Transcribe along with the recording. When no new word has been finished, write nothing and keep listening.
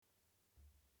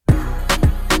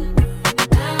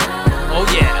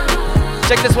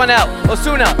Check this one out.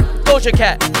 Ozuna, Doja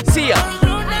Cat, Sia,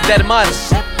 Del Mar.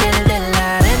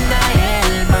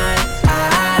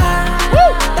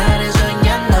 Woo!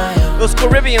 Those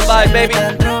Caribbean vibe, baby.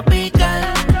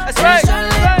 That's right.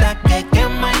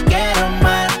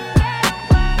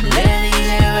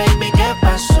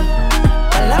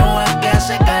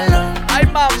 Ay,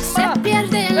 mamá. Se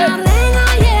pierde la arena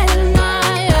y el mar.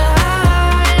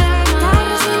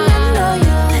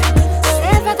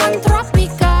 Se ve tan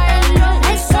tropical.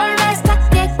 El sol está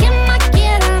que quema,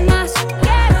 quiere más.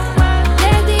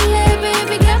 Le dije,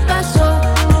 baby, ¿qué pasó?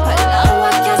 El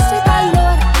agua que hace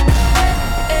calor.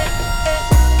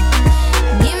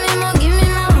 Give me more, give me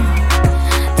more.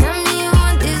 Tell me you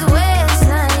want this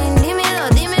waistline. Dímelo,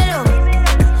 dímelo.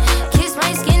 Kiss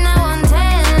my skin, I want 10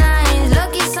 lines.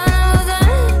 Lucky son of a gun.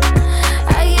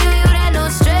 I give you that no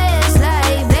stress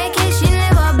life. Vacation,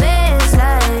 live our best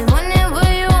life. Whenever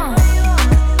you want.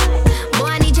 Boy,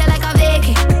 I need you like a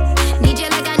vacay. Need you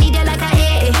like a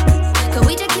hey. Cause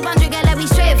we just keep on drinking like we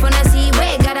straight from the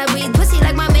seaway. Gotta breathe pussy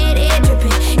like my maid air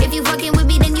dripping. If you fucking with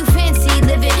me, then you fancy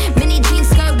living. Mini jean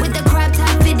skirt with the crop top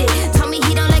fitted. Told me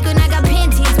he don't like when I got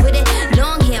panties with it.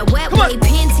 Long hair, wet way,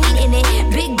 panty in it.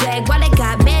 Big bag, while it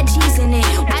got mad cheese in it.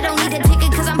 I don't need a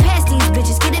ticket cause I'm past these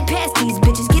bitches. Get it past these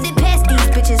bitches. Get it past these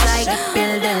bitches like. Se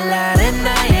pierde la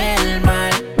arena y el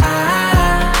mar.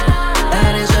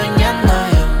 Estaré soñando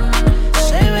yo.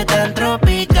 Se ve tan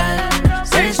tropical.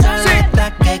 El sol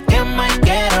está que quema y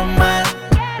quiero más.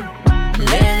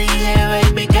 Le dije,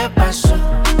 baby, ¿qué pasó?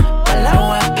 El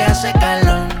agua que hace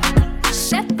calor.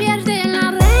 Se pierde la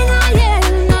arena y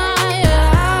el mar.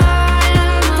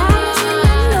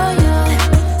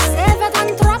 Se ve tan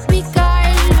tropical.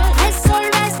 El sol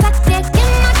está que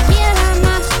quema, quiere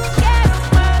más.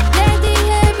 Le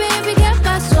dije, baby, ¿qué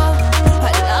pasó?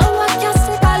 El agua que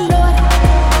hace calor.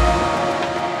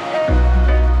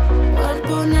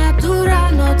 Cuerpo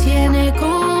natural no tiene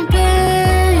compre.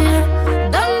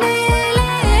 Donde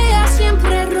ella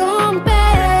siempre rompe.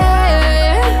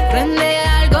 Prende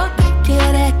algo que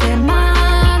quiere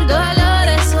quemar.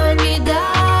 Dolores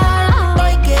olvidar.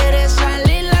 Hoy quiere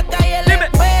salir, la calle le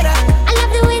espera. I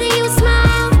love the way that you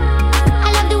smile.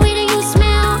 I love the way that you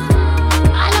smell.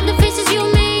 I love the faces you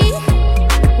make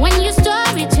when you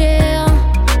story tell.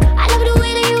 I love the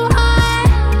way that you are.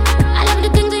 I love the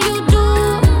things that you do.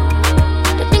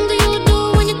 The things that you do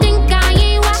when you think I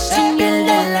ain't Se watching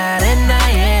pierde you. la arena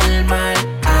y el mar.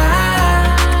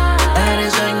 Estaré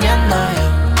soñando yo.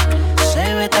 Se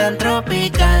ve tan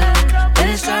tropical.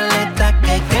 El sol está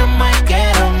que quema y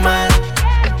quiero más.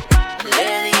 Le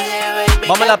dije, baby,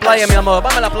 Vamos a la playa, mi amor.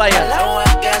 Vamos a la playa. el agua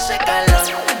que hace calor.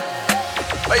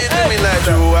 Why you do me like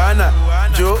Joanna?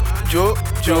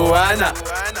 Joanna.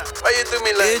 Why you do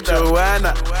me like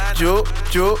Joanna?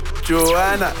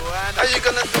 Joanna. How you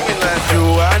gonna do me like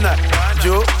Joanna?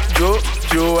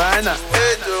 Joanna.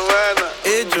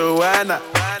 Hey Joanna.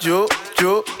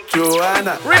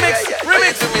 Joanna. Remix, Why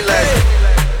you do me like?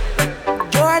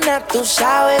 Joana, tú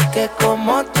sabes que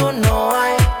como tú no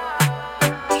hay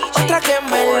otra que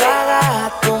me lo haga a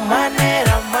tu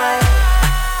manera, más.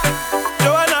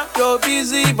 Joanna, your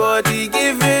busy body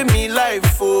giving me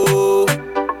life, oh,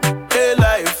 hey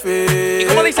life, hey.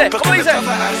 ¿Cómo dice? ¿Cómo dice?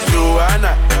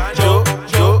 Joanna,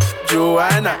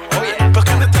 Joanna, oh yeah.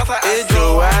 Hey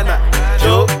Joanna,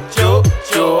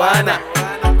 Joanna,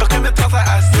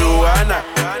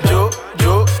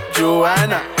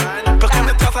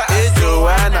 Joanna, hey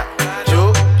Joanna,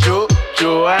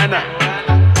 Joanna.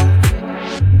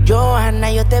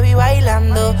 Johanna, yo te vi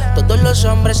bailando. Todos los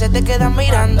hombres se te quedan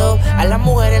mirando. A la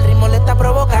mujer el ritmo le está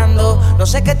provocando. No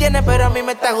sé qué tiene, pero a mí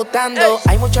me está gustando.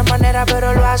 Hay muchas maneras,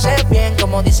 pero lo haces bien.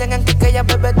 Como dicen en Quiqueya,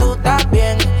 bebé, tú estás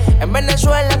bien. En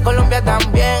Venezuela, en Colombia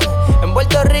también. En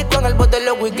Puerto Rico, en el bote de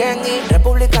los weekends. Y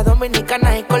República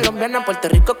Dominicana y Colombiana. Puerto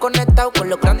Rico conectado con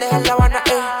los grandes en La Habana,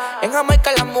 En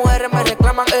Jamaica las mujeres me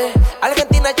reclaman,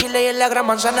 Argentina, Chile y en la Gran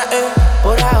Manzana,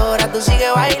 Por ahora tú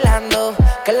sigues bailando.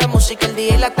 Que la música el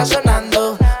día la está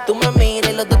sonando. Tú me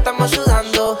miras y los dos estamos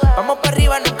sudando. Vamos para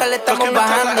arriba, nunca le estamos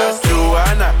bajando.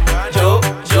 Joanna,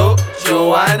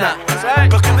 Joanna.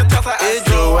 Hey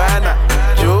Joanna,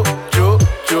 Joanna.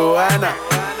 Joanna,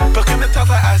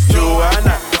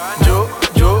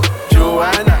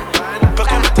 Joanna.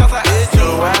 Hey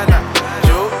Joanna,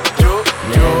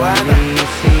 Joanna.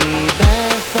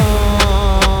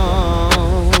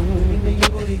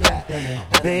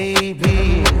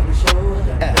 Baby,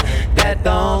 that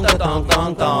dong, dong,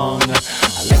 dong, dong. I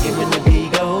like it when the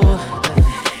beat go.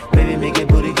 Baby, make it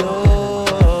booty go.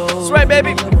 That's right,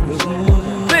 baby.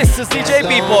 This is DJ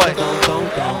B-Boy.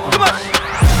 Come on.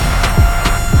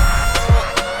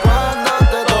 Cuando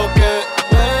te toque,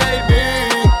 baby.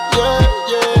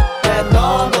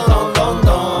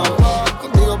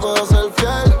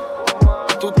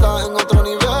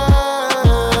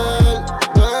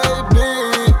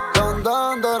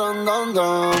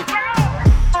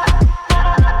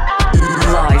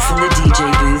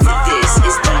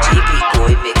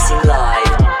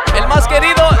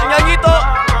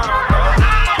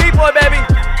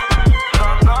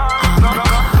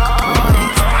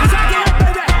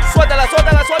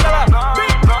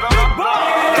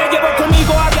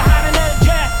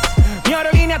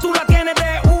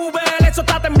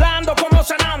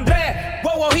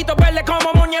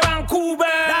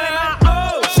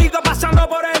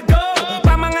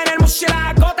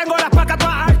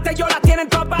 en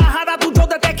tu bajada, tu shot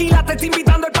de tequila te está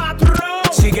invitando el patrón.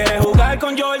 Si quieres jugar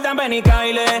con Jordan, ven y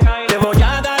caile. Te voy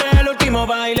a dar el último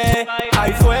baile.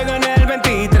 Hay fuego en el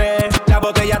 23. Las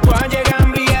botellas todas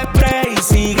llegan vía spray.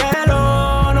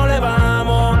 Síguelo, no le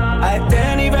vamos a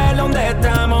este nivel donde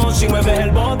estamos. Si mueves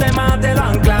el bote más te lo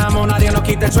anclamos. Nadie nos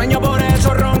quita el sueño, por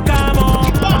eso roncamos.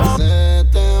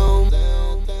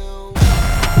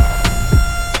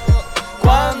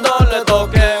 Cuando le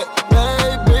toque,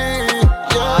 Baby,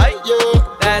 yeah, Ay.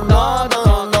 yeah. no,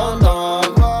 no, no, no.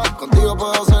 Contigo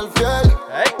puedo ser fiel.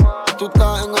 Hey. Tú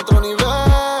estás en otro nivel.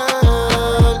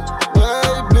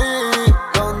 Baby,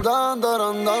 don, don,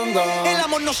 don, don, don. El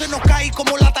amor no se nos cae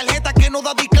como la tarjeta que nos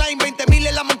da decline. 20,000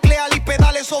 en la Moncler y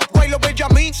pedales software. Los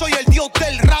Benjamin, soy el dios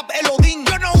del rap, el Odín.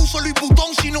 Yo no uso Louis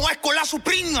Vuitton, sino es con la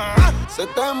Supreme. Se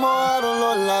te mojaron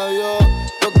los labios,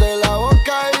 los de la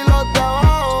boca y los de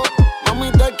abajo.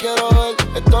 Mami, te quiero ver,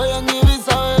 estoy en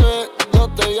Ibiza, bebé, yo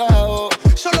te llevo.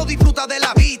 Solo disfruta de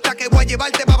la vista, que voy a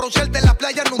llevarte para broncearte en las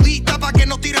playas nudistas, para que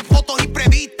nos tiren fotos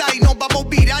imprevistas y nos vamos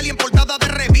viral y en portada de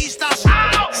revistas.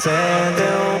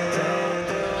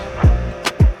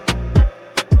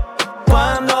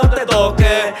 Cuando te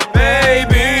toque,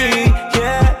 baby,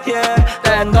 yeah,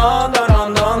 yeah. Don,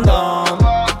 don, don, don.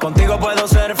 Contigo puedo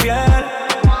ser fiel.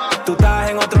 Tú estás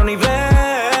en otro nivel,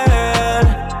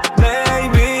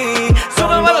 baby.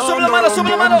 Sube la mano, sube la mano, sube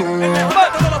la mano. El mejor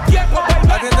de todos los tiempos,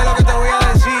 baby. Atiende lo que te voy a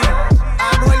decir.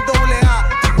 Anuel AA,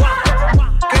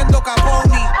 Kendo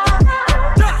Caponi,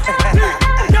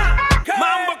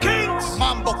 Mambo Kings.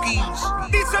 Mambo Kings,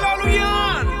 Díselo,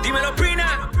 Luyan. Dímelo,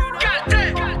 Pina.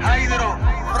 Hydro,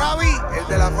 Ravi, el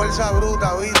de la fuerza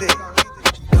bruta, ¿viste?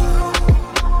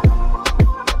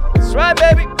 That's right,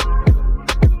 baby.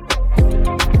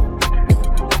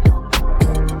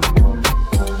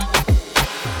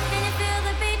 Can you feel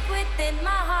the beat within my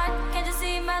heart? Can you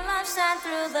see my love shine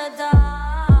through the dark?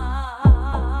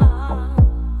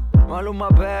 Maluma,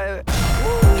 baby.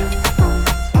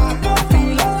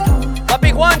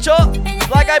 Papi Juancho,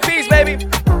 Black Eyed Peas, baby.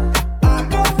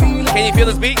 Can you feel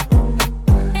this beat?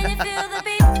 Can you feel the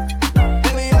beat?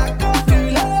 Baby, I can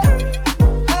feel it.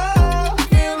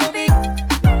 Feel the beat?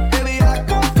 Baby, I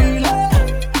can feel it.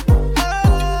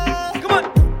 Come on.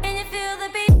 Can you feel the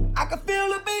beat? I can feel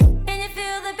the beat. Can you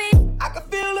feel the beat? I can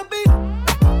feel the beat.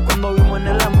 Cuando vimos en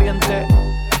el ambiente,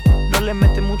 no le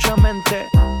mete mucha mente.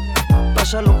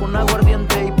 Pásalo con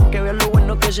aguardiente y que vean lo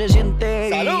bueno que se siente.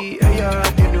 Salud. Y ella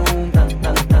tiene un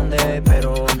tan de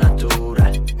pero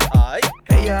natural. Ay.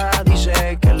 Ella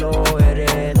dice que lo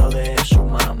heredó de su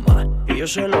mamá. Y yo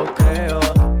se lo creo,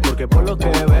 porque por lo que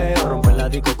veo, rompe la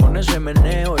disco con ese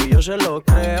meneo. Y yo se lo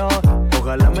creo,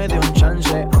 ojalá me dé un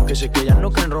chance, aunque sé que ya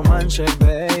no creen romance,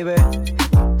 baby.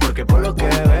 Porque por lo que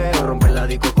veo, rompe la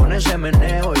disco con ese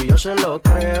meneo. Y yo se lo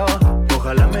creo,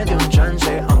 ojalá me dé un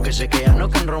chance, aunque sé que ya no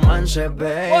creen romance,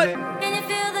 baby. Can you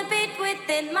feel the beat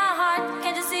within my heart?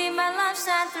 Can you see my love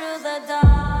shine through the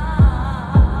dark?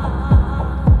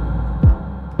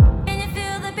 Can you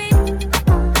feel the beat?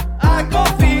 I can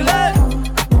feel it.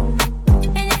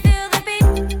 Can you feel the beat?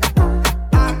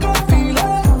 I can feel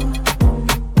it.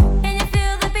 Can you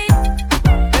feel the beat?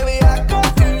 Baby, I can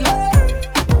feel it.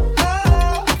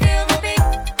 Feel the beat?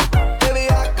 Baby,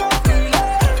 I can feel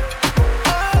it.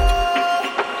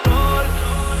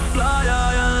 Playa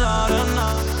y en la arena.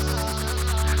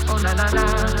 Oh, na, na, na.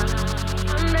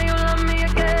 Someday you'll love me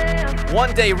again.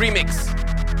 One Day remix.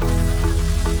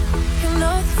 You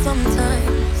know that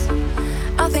sometimes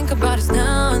I think about us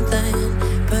now and then,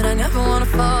 but I never wanna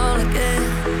fall again.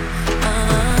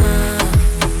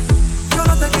 Yo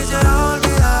no te quisiera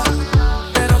olvidar,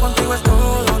 pero contigo es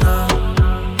todo now.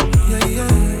 Yeah,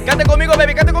 yeah. Cante conmigo,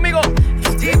 baby, cante conmigo.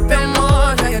 Deep and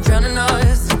more, now you're drowning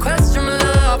us. You question my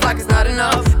love like it's not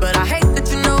enough, but I hate that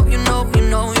you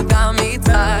got me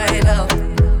tied up.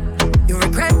 You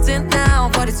regret it now,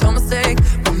 but it's your mistake.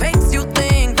 What makes you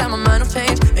think that my mind will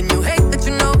change? And you hate that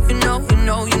you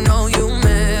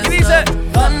messed ¿Qué dice? up.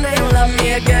 One day you'll love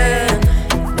me again.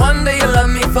 One day you'll love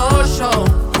me for sure.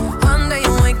 One day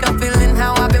you wake up feeling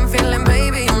how I've been feeling,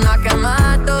 baby. You knock at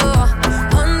my door.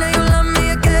 One day you'll love me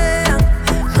again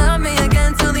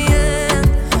till the end.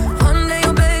 One day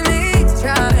you'll beg me to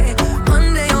try.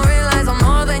 One day you'll realize I'm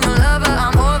more than your lover.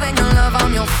 I'm more than your love.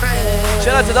 I'm your friend.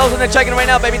 Shout out to those in there checking right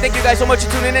now, baby. Thank you guys so much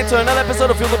for tuning in to another episode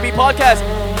of Feel the Beat Podcast.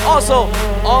 Also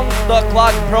on the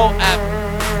Clock Pro app.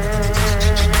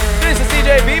 This is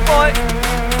DJ B-Boy.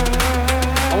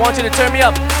 I want you to turn me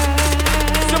up.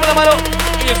 Sube la mano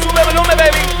y sube el volumen,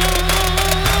 baby.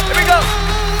 Here we go.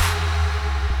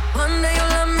 One day you'll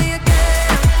love me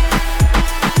again.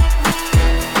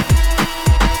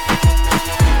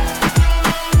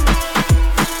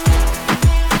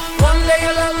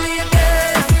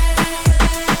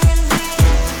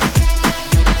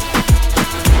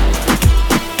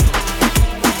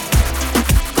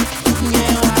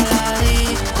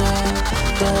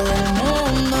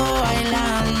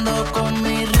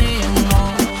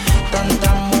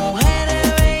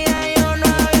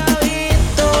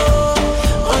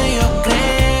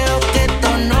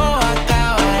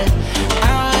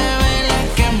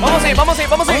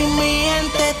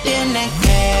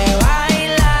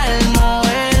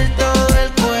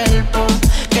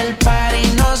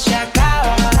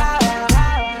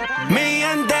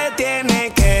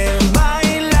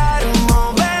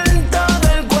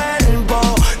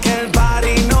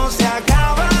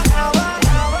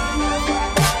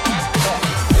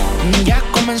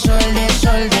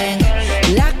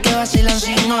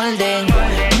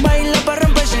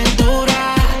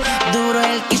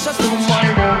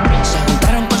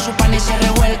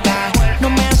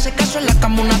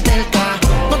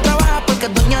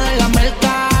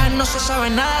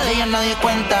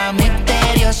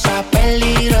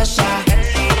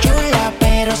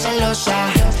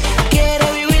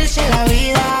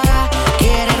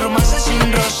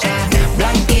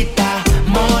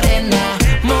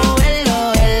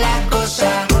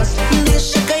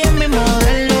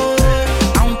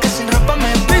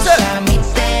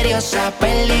 diosa,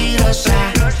 peligrosa,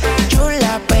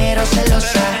 chula pero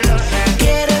celosa,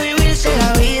 quiere vivirse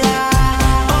la vida.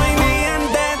 Hoy mi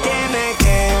gente tiene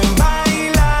que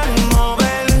bailar,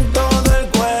 mover todo el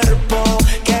cuerpo,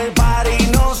 que el party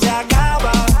no se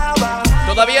acaba.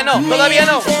 Todavía no. Mi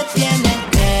gente tiene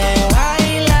que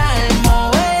bailar,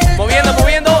 mover Moviendo. todo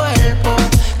el cuerpo,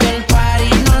 que el party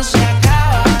no se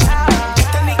acaba.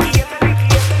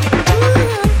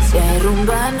 Si hay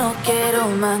rumba no quiero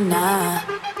más nada.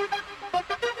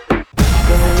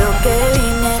 Yo lo que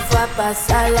vine fue a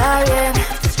pasarla bien.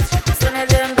 Suena el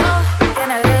dembow,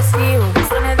 bien agresivo.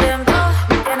 Suena el dembow,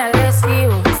 bien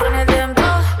agresivo. Suena el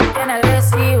dembow, bien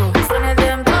agresivo. Suena el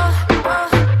dembow,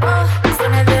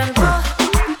 suena el dembow.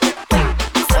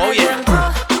 Oh, yeah.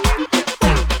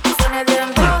 Suena el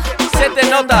dembow. Se te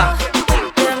nota.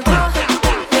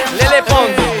 Lele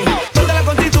Pons. Métela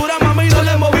con cintura, mami, y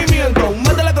dale movimiento.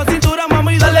 Métela con cintura,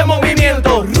 mami, y dale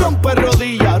movimiento. Rompe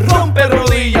rodilla, rompe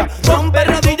rodilla. Rompe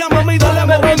rodilla, mami, y dale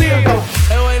movimiento.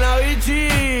 Es buena,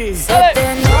 bichi. Se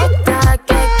te nota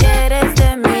que quieres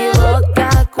de mi boca.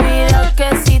 Cuidado que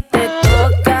si te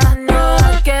toca no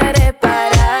va a querer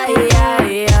parar.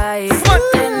 Se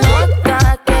te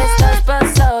nota que estás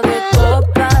pasado de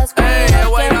copas.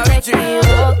 Cuidado que te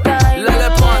equivoca y no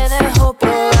te dejo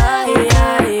probar.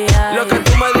 Lo que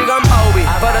tú me digas, Bobby.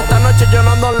 Pero esta noche yo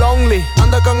no ando lonely.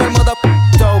 Ando con el moda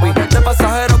Toby. De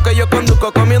pasajero que yo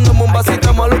conduzco, comiéndome un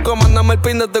vasito maluco. Mándame el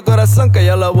pin de tu corazón que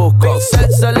yo lo busco.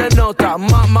 Se le nota,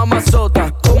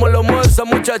 mamazota. Como lo mueve esa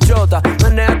muchachota.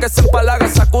 Menea que se empalaga,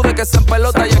 sacude que se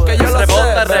empelota. Y es que yo lo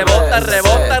Rebota, sé. rebota,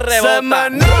 rebota, rebota. Se me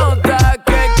nota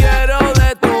que quiero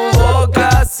de tu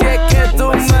boca. Si es que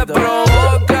tú me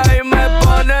provocas y me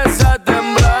pones a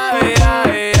temblar.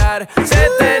 Se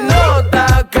te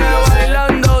nota que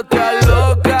bailando te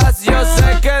alocas. Yo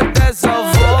sé que te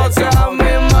sofoca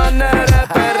mi manera de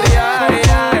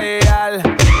perrear.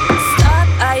 Stop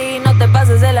ahí, no te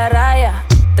pases de la raya.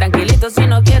 Tranquilito si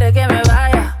no quieres que me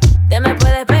vaya. Te me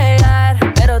puedes pegar,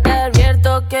 pero te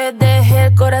advierto que dejé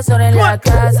el corazón en la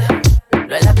casa.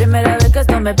 No es la primera vez que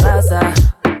esto me pasa.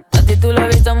 A ti tú lo has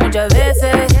visto muchas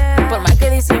veces. Por más que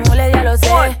disimule ya lo sé.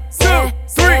 Go.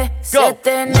 Se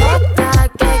te nota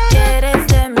que quieres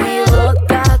de mi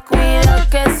boca. Cuidado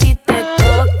que si te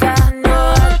toca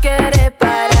no va a querer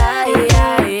parar.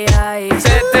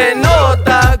 Se te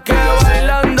nota que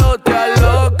bailando te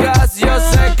alocas. Yo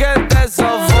sé que te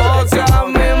sofoca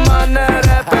mi manera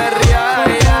de perrear.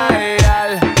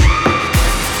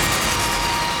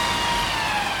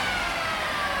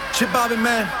 Shit, Bobby,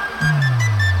 man.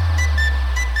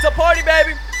 It's a party,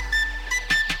 baby.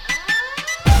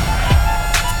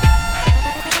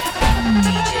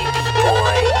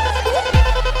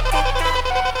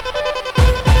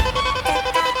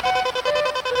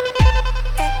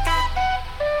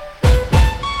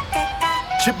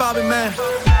 Shit, Bobby, man.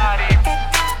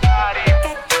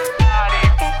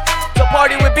 It's a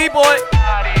party with B-Boy.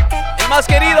 El más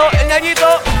querido, el ñañito.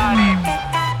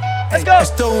 Let's go.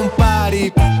 Esto es un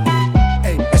party.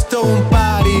 Ey, esto es un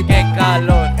party. Qué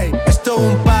calor, Ey, esto es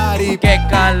un party. qué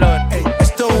calor. Ey,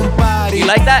 esto es un party. You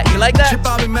like that? You like that? Shit,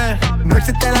 Bobby, man. No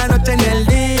existe la noche ni el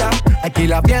día. Aquí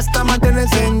la fiesta mantiene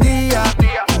encendida.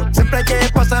 Siempre que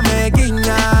pasa me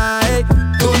guiña. Ey,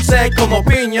 dulce como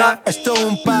piña. Esto es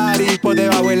un party por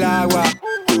debajo del agua.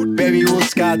 Baby,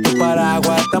 busca tu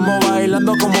paraguas. Estamos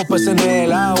bailando como peces en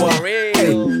el agua.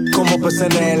 Ey, como peces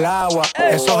en el agua.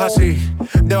 Eso es así,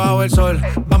 debajo del sol.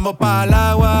 Vamos para el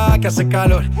agua que hace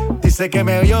calor. Dice que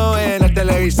me vio en el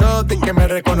televisor y que me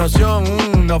reconoció.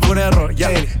 No fue un error, ya.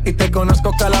 Y te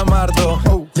conozco, Calamardo.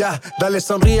 Ya, dale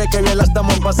sonríe que bien la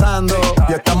estamos pasando.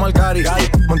 Ya estamos al cari,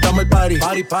 montamos el party.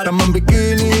 Estamos en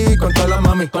bikini con todas las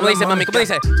mami. ¿Cómo dice, mami? ¿Cómo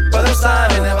dice? Puedo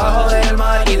estar debajo del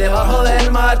mar y debajo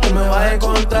del mar tú me vas a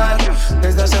encontrar.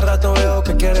 Desde hace rato veo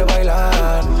que quieres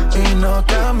bailar y no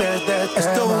cambies de tema.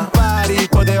 Esto es un party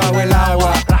por debajo del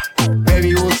agua.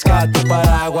 Baby, busca tu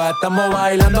paraguas. Estamos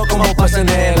bailando como pasa en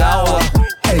el agua.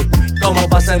 Ey, como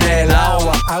pasa en el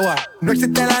agua. No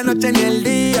existe la noche ni el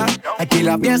día. Aquí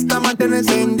la fiesta mantiene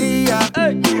encendida.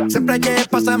 Siempre que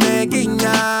pasa me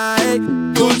guiña. Ey,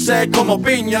 dulce como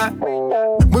piña.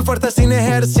 Muy fuerte sin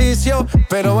ejercicio,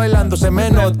 pero bailando se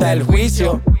me nota el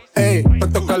juicio. Ey,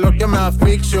 tanto calor que me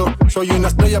asfixio. Soy una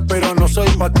estrella, pero no soy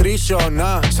Patricio,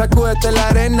 nah. Sacúdete la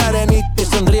arena, arenita, y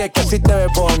sonríe que así te ves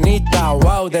bonita.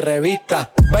 Wow, de revista.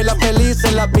 Baila feliz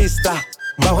en la pista.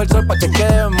 Bajo el sol pa' que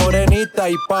quede morenita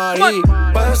y party.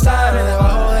 Puedo estar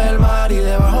debajo del mar y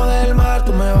debajo del mar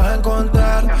tú me vas a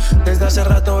encontrar. Desde hace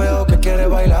rato veo que quieres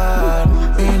bailar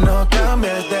y no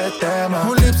cambies de tema.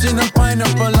 Who lives in a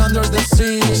pineapple under the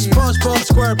sea? SpongeBob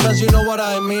SpongeBob SquarePants, you know what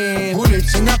I mean. Who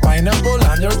lives in a pineapple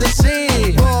under the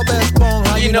sea? Bob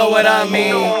Esponja, You know what I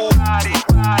mean.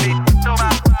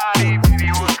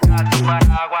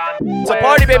 It's a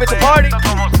party, baby, it's a party.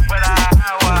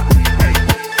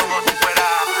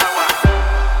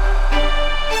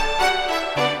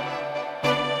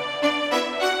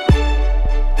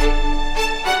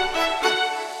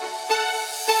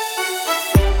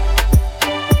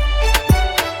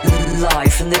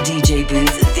 Live from the DJ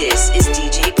booth, this is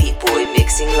DJ Beat Boy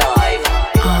mixing live.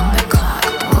 On the clock.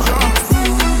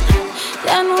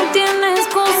 Ya no tiene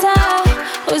excusa.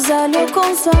 Hoy salió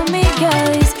con su amiga.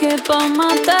 Dice que pa'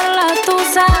 matar la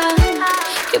tusa.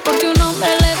 Que porque un hombre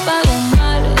le pagó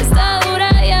mal. Está dura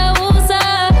y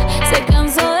abusa. Se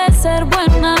cansó de ser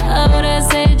buena. Ahora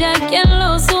es ella quien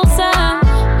los usa.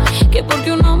 Que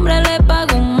porque un hombre le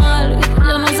pagó mal.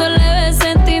 Ya no se le ve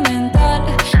sentimental.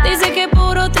 Dice que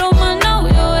por otro más no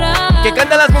llora. Que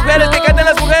canten las mujeres, que canten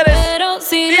las mujeres. Pero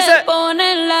si Dice. le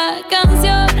ponen la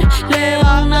canción, le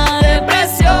va una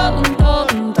depresión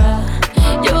tonta.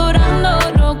 Llorando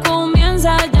lo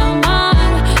comienza a llamar,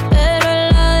 pero él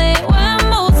la dejó en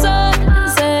buzón.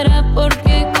 Será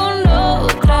porque con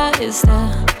otra está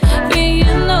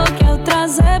fingiendo que otra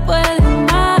se puede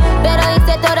amar. Pero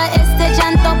hice todo este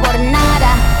llanto por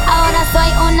nada. Ahora soy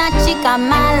una chica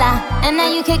mala. And now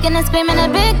you kicking and screaming a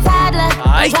big toddler.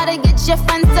 Ay. Try to get your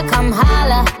friends to come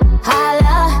holla,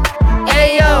 holla.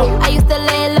 Ayo. I used to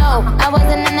lay low. I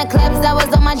wasn't in the clubs, I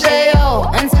was on my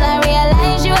J.O. Until I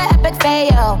realized you were epic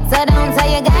fail. So don't tell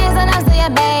your guys and I'll say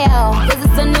your bayo. Cause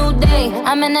it's a new day,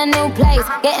 I'm in a new place.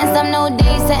 Getting some new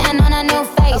days, sitting on a new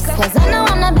face. Cause I know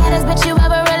I'm the baddest bitch you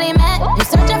ever really met. You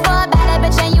searching for a better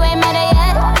bitch and you ain't met her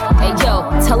yet. Hey yo,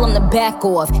 tell him to back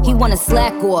off. He wanna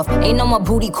slack off. Ain't no more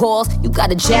booty calls. You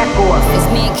gotta jack off. It's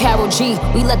me and Karol G.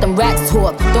 We let them racks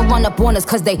talk. Don't run up on us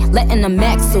cause they letting the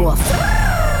max off.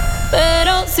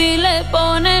 Pero si le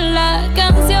ponen la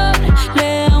canción,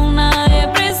 le da una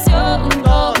depresión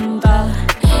tonta.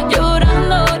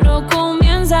 Llorando lo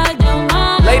comienza a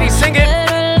llamar. Ladies, sing it.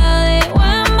 Pero él la dejó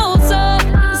en buzón.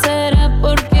 Será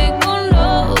porque con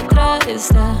otra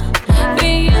está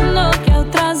fingiendo que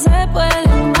otra se puede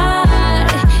amar.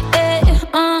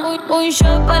 Un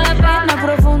shot pa' la pena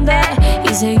profunda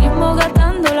y seguimos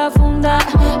gastando la funda.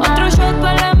 Otro shot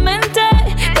pa' la mente,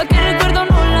 pa' que el recuerdo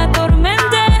no la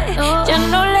atormente. Ya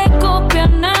no le copia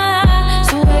nada,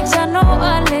 su ex ya no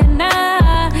vale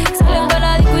nada. Sale pa'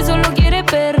 la disco y solo quiere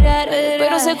perrear,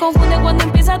 pero se confunde cuando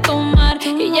empieza a tomar.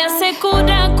 Ella se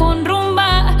cura con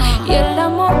rumba y el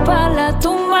amor pa' la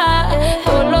tumba.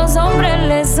 Todos los hombres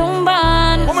le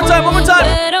zumban. One more time, one more time.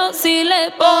 Pero si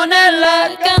le ponen la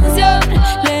canción,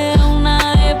 le da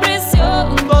una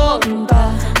depresión tonta.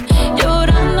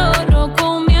 Llorando lo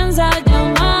comienza a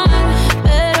llamar,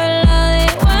 pero él la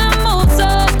dejó en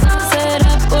buzón.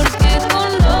 Será porque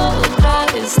con otra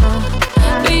está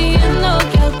pidiendo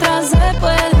que otra se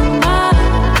puede amar.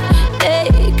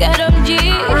 Hey, Karol G,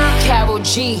 Karol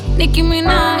G. Nicki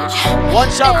Minaj. One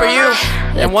shot for you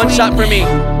and one shot for me.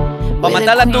 Pa'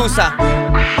 matar la tusa.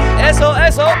 Eso,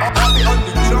 eso.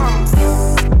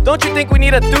 Don't you think we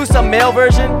need a tusa male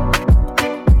version?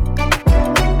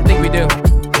 I think we do.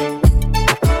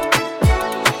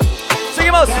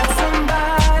 Seguimos.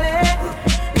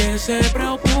 Que se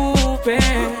preocupe.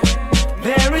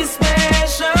 Very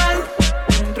special.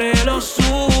 Siempre lo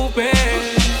supe.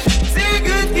 Take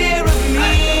good care of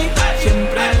me.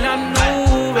 Siempre en la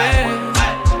nube.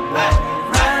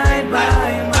 Right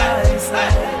by my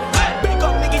side. Pick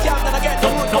up Nicky Jam and again.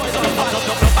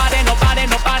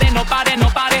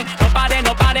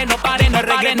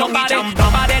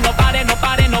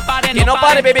 Que no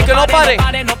pare, baby, que no pare.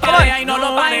 Come on. Y no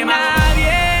lo pare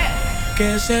nadie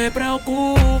que se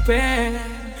preocupe.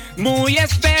 Muy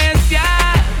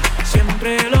especial,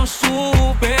 siempre lo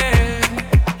supe.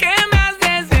 Que me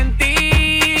hace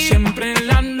sentir siempre en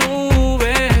la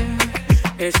nube.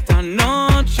 Esta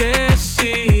noche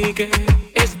sí que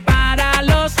es para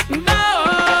los dos.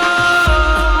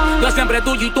 Yo siempre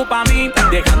tuyo y tú pa' mí,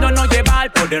 dejándonos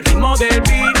llevar por el ritmo del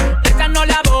beat. Besando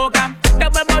la boca, te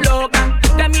vuelvo loca.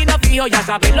 Te miro fijo, ya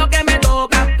sabes lo que me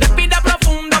toca. Respira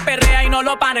profundo, perrea y no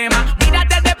lo pare más.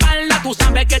 Mírate de espalda, tú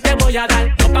sabes que te voy a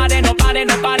dar. No pare, no pare,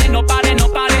 no pare, no pare,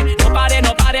 no pare. No pare,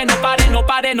 no pare, no pare, no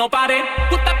pare, no pare.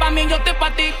 Tú estás pa' mí, yo estoy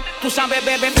pa' ti. Tú sabes,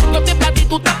 bebé, yo estoy pa' ti,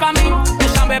 tú estás pa' mí. Tú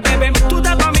sabes, bebé, tú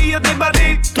estás pa' mí, yo estoy pa'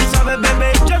 ti. Tú sabes,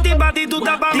 bebé, yo estoy pa' ti, tú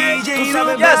estás pa' mí. Tú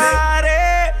sabes, bebé.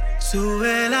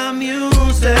 Sube la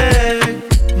music,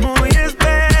 muy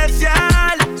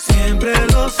especial, siempre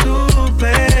lo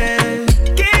supe.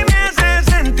 Que me hace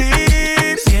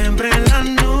sentir siempre en la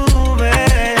nube.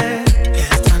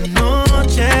 Esta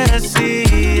noche sí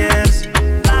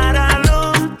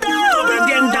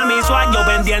Yo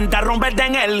pendiente a romperte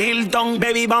en el Hilton.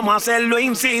 Baby, vamos a hacerlo,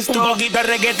 insisto. Un poquito de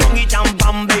reggaetón y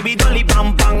champán. Baby, dolly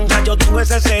pam pam. Ya yo tengo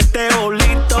ese seteo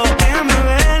listo. Déjame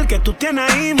ver que tú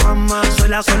tienes ahí, mamá. Soy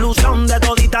la solución de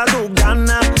todita tus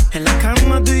ganas. En la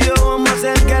cama tú y yo vamos a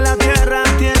hacer que la tierra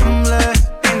tiemble.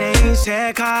 Y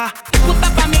seca. Tú estás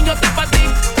pa' mí, yo estoy pa' ti.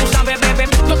 Tú sabes, bebé,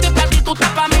 yo estoy pa' ti, tú estás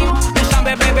pa' mí. Tú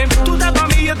sabes, bebé, tú estás pa'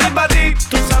 mí, yo estoy pa' ti.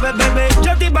 Tú sabes, bebé,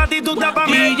 yo estoy pa' ti, tú estás pa'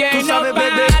 mí. DJ, tú sabes, no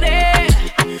bebé. pare,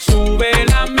 sube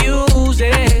la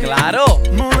music. Claro.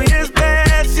 Muy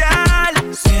especial,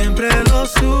 siempre lo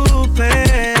supe.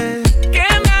 ¿Qué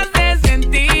me hace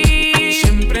sentir?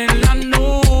 Siempre en la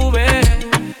nube.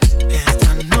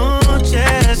 Esta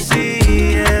noche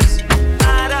sí es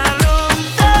para los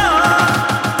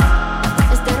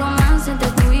dos. Este romance entre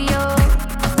tú y yo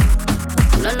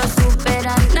no lo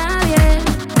supera nadie.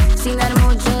 Sin dar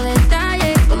mucho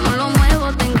detalle, como lo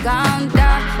muevo te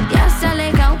encanta. Ya se ha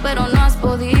alejado pero no has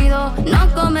podido.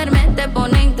 No comerme te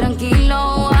pone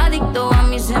intranquilo. Adicto a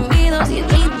mis gemidos y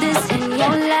dices en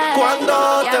your life.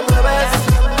 Cuando te mueves,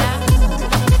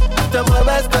 te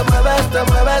mueves, te mueves, te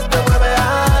mueves, te mueves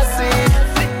así,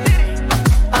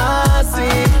 así.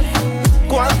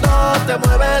 Cuando te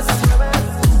mueves,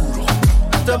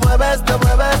 te mueves, te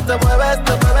mueves, te mueves,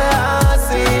 te mueves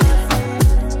así,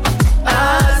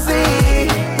 así.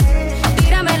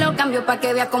 Tíramelo, cambio pa'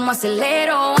 que vea cómo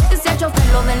acelero. Antes se ha chofer,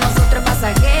 lo de nosotros es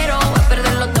pasajero. A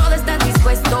perderlo todo, estás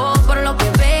dispuesto. Por lo que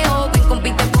veo, ven,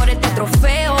 compite por este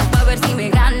trofeo. Pa' ver si me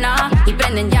gana y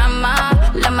prenden llama.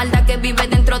 La maldad que vive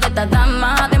dentro de esta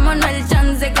dama. Démonos el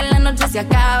chance que la noche se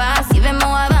acaba. Si vemos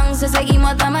avance,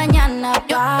 seguimos hasta mañana.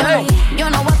 Ay, yo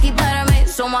no voy a quitarme,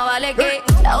 eso más vale que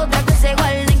la otra que se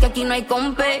guarde, que aquí no hay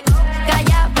compe.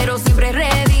 Calla, pero siempre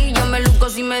ready. Yo me luco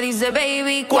si me dice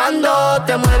baby. Cuando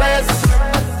te mueves,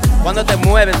 Cuando te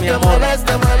mueves, mi te amor. mueves,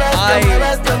 te mueves, Ay. te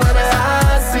mueves, te mueves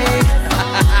así,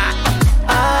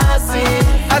 así.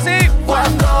 Así.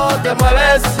 Cuando te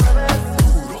mueves,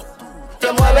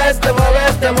 te mueves, te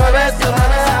mueves, te mueves, te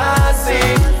mueves así,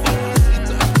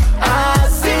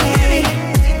 así.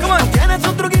 Come on. Tienes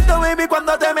un truquito, baby,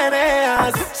 cuando te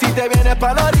meneas. Si te vienes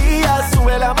pa' la orilla,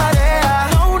 sube la marea.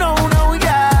 No, no, no,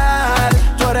 yeah.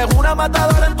 Tú eres una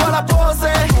matadora en todas las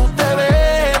poses. Tú te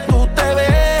ves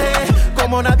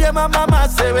como nadie más, mamá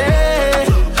se ve.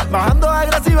 Bajando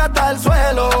agresiva hasta el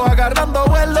suelo, agarrando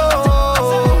vuelo.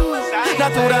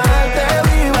 Natural te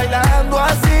vi bailando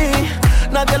así.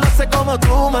 Nadie lo hace como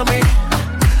tú, mami.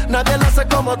 Nadie lo hace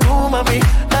como tú, mami.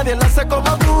 Nadie lo hace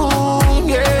como tú,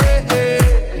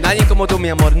 yeah. Nadie como tú, mi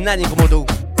amor. Nadie como tú.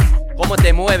 Cómo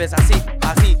te mueves así,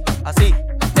 así, así.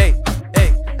 Hey,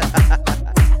 hey.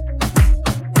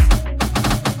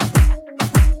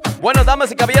 Bueno,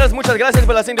 damas y caballeros, muchas gracias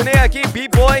por la sintonía aquí,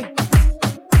 B-Boy.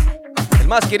 El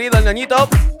más querido, el ñañito.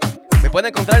 Me pueden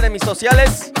encontrar en mis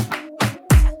sociales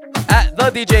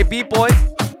 @TheDJ B-Boy.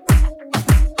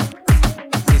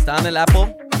 Si están en el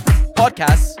Apple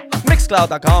Podcasts,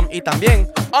 Mixcloud.com y también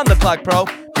on the Clock Pro.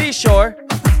 Be sure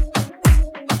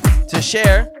to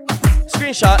share,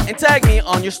 screenshot, and tag me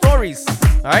on your stories.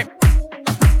 All right?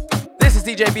 This is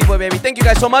DJ B-Boy, baby. Thank you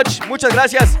guys so much. Muchas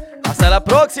gracias. Hasta la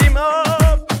próxima.